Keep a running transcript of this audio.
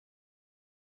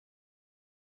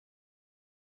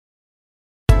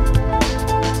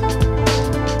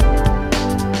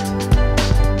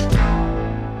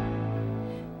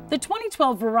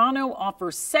2012 Verano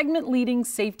offers segment-leading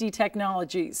safety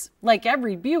technologies. Like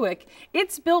every Buick,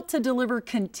 it's built to deliver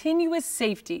continuous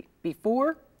safety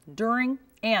before, during,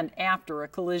 and after a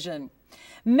collision.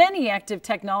 Many active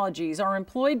technologies are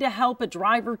employed to help a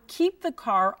driver keep the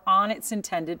car on its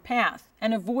intended path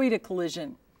and avoid a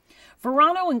collision.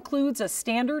 Verano includes a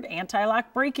standard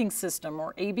anti-lock braking system,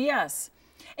 or ABS.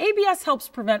 ABS helps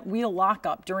prevent wheel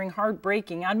lockup during hard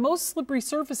braking on most slippery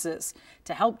surfaces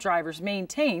to help drivers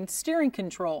maintain steering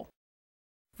control.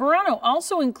 Verano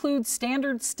also includes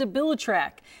standard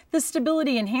StabiliTrack. The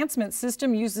stability enhancement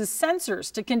system uses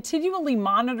sensors to continually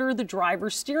monitor the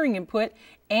driver's steering input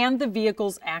and the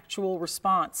vehicle's actual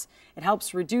response. It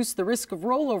helps reduce the risk of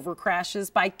rollover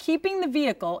crashes by keeping the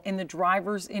vehicle in the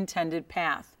driver's intended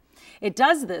path. It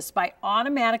does this by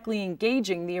automatically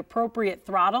engaging the appropriate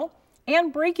throttle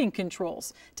and braking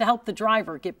controls to help the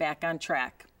driver get back on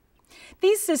track.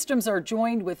 These systems are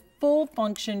joined with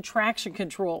full-function traction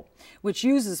control, which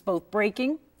uses both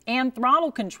braking and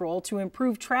throttle control to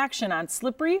improve traction on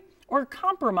slippery or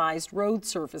compromised road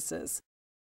surfaces.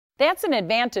 That's an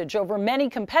advantage over many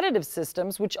competitive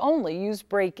systems which only use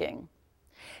braking.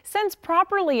 Since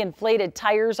properly inflated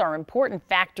tires are important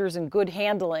factors in good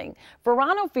handling,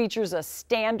 Verano features a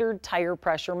standard tire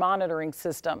pressure monitoring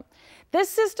system. This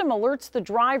system alerts the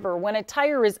driver when a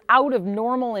tire is out of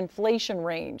normal inflation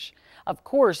range. Of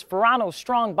course, Verano's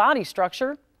strong body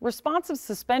structure, responsive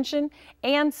suspension,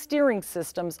 and steering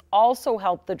systems also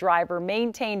help the driver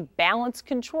maintain balanced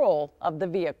control of the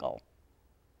vehicle.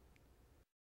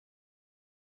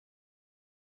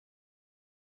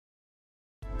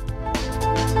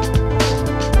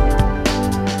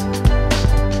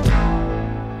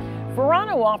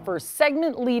 Verano offers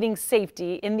segment-leading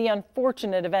safety in the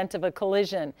unfortunate event of a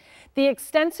collision. The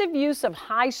extensive use of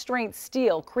high-strength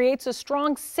steel creates a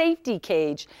strong safety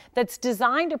cage that's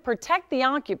designed to protect the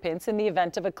occupants in the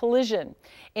event of a collision.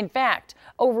 In fact,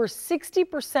 over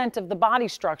 60% of the body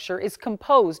structure is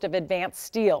composed of advanced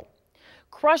steel.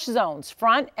 Crush zones,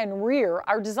 front and rear,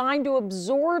 are designed to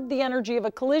absorb the energy of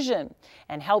a collision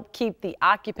and help keep the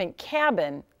occupant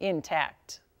cabin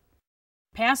intact.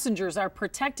 Passengers are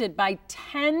protected by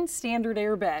 10 standard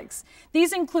airbags.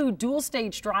 These include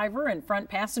dual-stage driver and front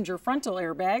passenger frontal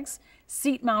airbags,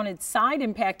 seat-mounted side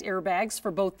impact airbags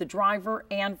for both the driver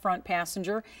and front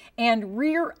passenger, and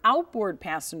rear outboard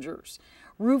passengers.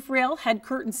 Roof rail, head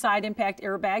curtain side impact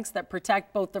airbags that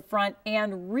protect both the front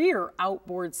and rear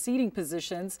outboard seating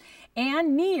positions,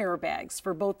 and knee airbags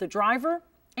for both the driver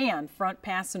and front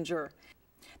passenger.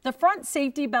 The front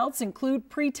safety belts include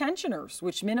pre-tensioners,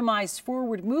 which minimize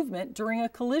forward movement during a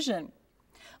collision.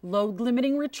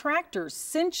 Load-limiting retractors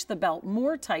cinch the belt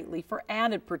more tightly for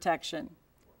added protection.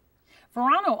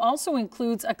 Verano also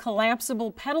includes a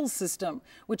collapsible pedal system,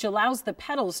 which allows the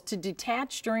pedals to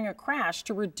detach during a crash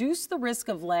to reduce the risk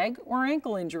of leg or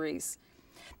ankle injuries.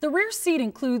 The rear seat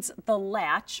includes the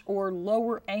latch, or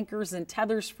lower anchors and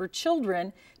tethers for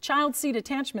children, child seat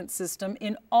attachment system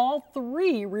in all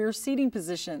 3 rear seating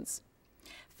positions.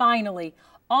 Finally,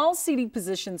 all seating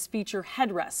positions feature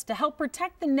headrests to help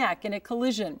protect the neck in a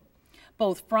collision.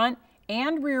 Both front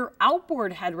and rear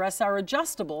outboard headrests are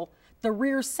adjustable. The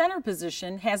rear center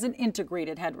position has an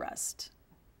integrated headrest.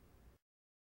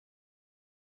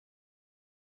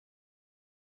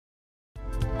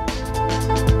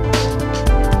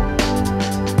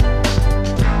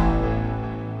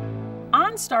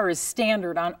 OnStar is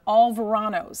standard on all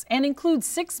Veranos and includes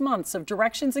 6 months of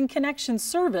directions and connections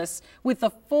service with a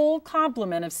full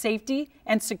complement of safety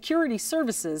and security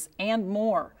services and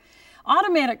more.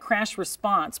 Automatic crash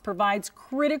response provides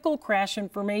critical crash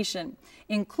information,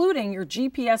 including your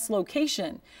GPS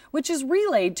location, which is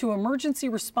relayed to emergency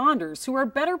responders who are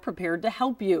better prepared to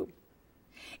help you.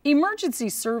 Emergency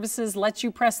Services lets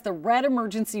you press the red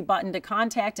emergency button to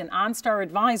contact an OnStar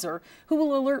advisor who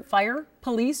will alert fire,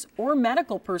 police, or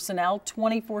medical personnel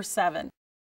 24/7.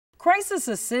 Crisis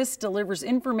Assist delivers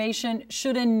information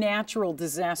should a natural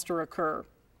disaster occur.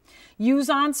 Use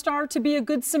OnStar to be a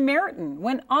good Samaritan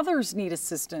when others need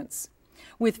assistance.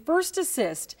 With First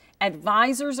Assist,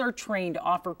 advisors are trained to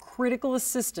offer critical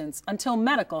assistance until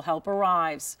medical help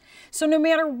arrives. So no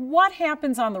matter what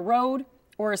happens on the road,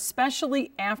 or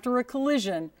especially after a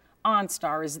collision,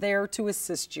 OnStar is there to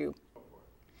assist you.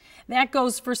 That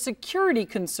goes for security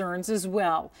concerns as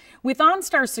well. With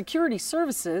OnStar Security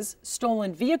Services,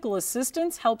 stolen vehicle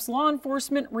assistance helps law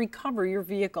enforcement recover your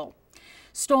vehicle.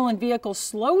 Stolen vehicle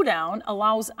slowdown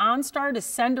allows OnStar to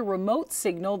send a remote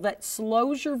signal that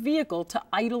slows your vehicle to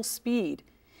idle speed.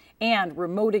 And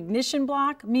remote ignition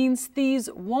block means thieves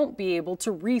won't be able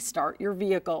to restart your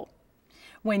vehicle.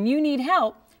 When you need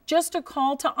help, Just a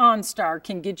call to OnStar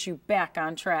can get you back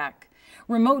on track.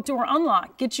 Remote door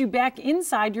unlock gets you back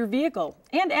inside your vehicle,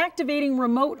 and activating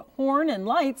remote horn and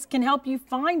lights can help you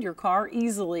find your car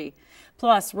easily.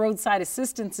 Plus, roadside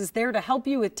assistance is there to help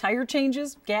you with tire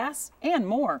changes, gas, and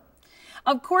more.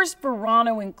 Of course,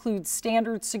 Verano includes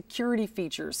standard security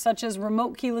features such as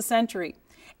remote keyless entry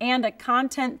and a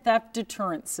content theft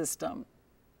deterrent system.